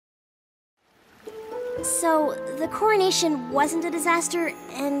So, the coronation wasn't a disaster,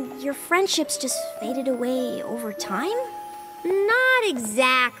 and your friendships just faded away over time? Not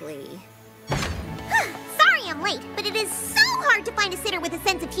exactly. Sorry I'm late, but it is so hard to find a sitter with a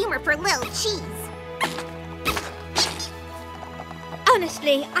sense of humor for little cheese.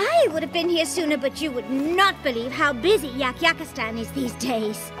 Honestly, I would have been here sooner, but you would not believe how busy Yak-Yakistan is these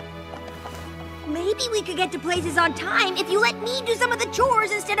days. Maybe we could get to places on time if you let me do some of the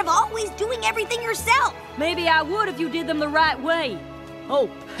chores instead of always doing everything yourself. Maybe I would if you did them the right way. Oh,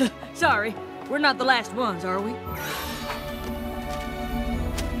 sorry. We're not the last ones, are we?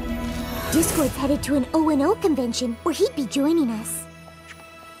 Discord's headed to an O&O convention where he'd be joining us.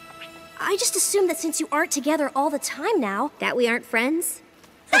 I just assumed that since you aren't together all the time now... That we aren't friends?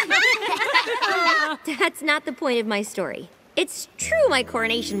 That's not the point of my story. It's true my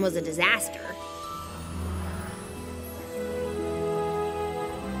coronation was a disaster.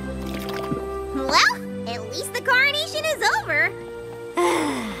 Well, at least the coronation is over.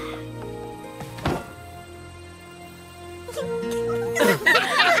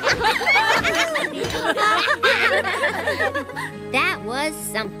 That was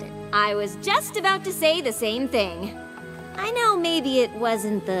something. I was just about to say the same thing. I know maybe it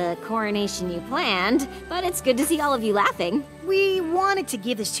wasn't the coronation you planned, but it's good to see all of you laughing. We wanted to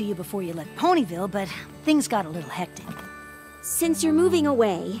give this to you before you left Ponyville, but things got a little hectic. Since you're moving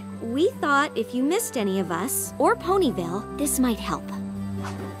away, we thought if you missed any of us, or Ponyville, this might help.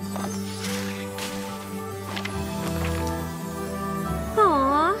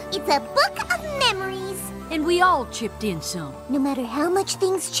 Aww. It's a book of memories. And we all chipped in some. No matter how much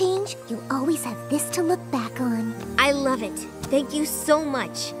things change, you'll always have this to look back on. I love it. Thank you so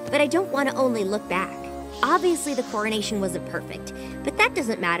much. But I don't want to only look back. Obviously, the coronation wasn't perfect, but that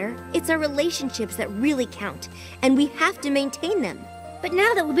doesn't matter. It's our relationships that really count, and we have to maintain them. But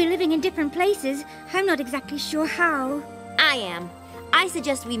now that we'll be living in different places, I'm not exactly sure how. I am. I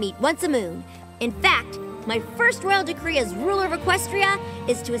suggest we meet once a moon. In fact, my first royal decree as ruler of Equestria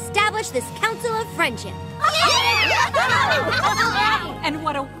is to establish this Council of Friendship. And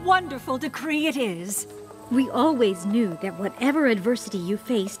what a wonderful decree it is. We always knew that whatever adversity you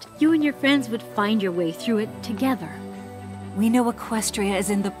faced, you and your friends would find your way through it together. We know Equestria is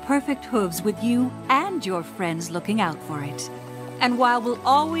in the perfect hooves with you and your friends looking out for it. And while we'll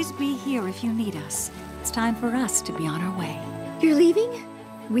always be here if you need us, it's time for us to be on our way. You're leaving?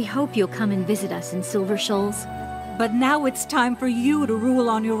 We hope you'll come and visit us in Silver Shoals. But now it's time for you to rule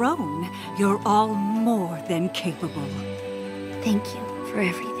on your own. You're all more than capable. Thank you for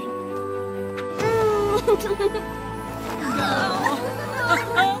everything.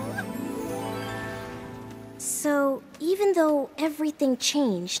 So, even though everything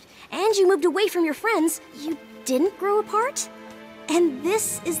changed, and you moved away from your friends, you didn't grow apart? And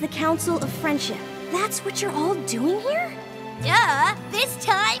this is the Council of Friendship. That's what you're all doing here? Duh! This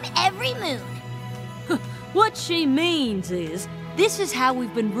time every moon. What she means is, this is how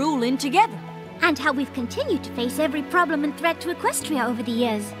we've been ruling together. And how we've continued to face every problem and threat to Equestria over the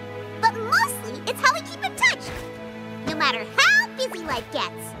years. But mostly, it's how we keep in touch. No matter how busy life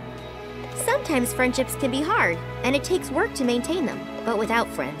gets. Sometimes friendships can be hard, and it takes work to maintain them. But without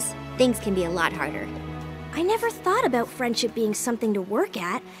friends, things can be a lot harder. I never thought about friendship being something to work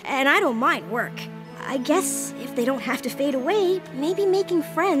at, and I don't mind work. I guess if they don't have to fade away, maybe making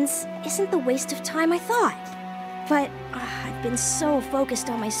friends isn't the waste of time I thought. But I've been so focused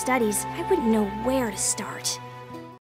on my studies, I wouldn't know where to start.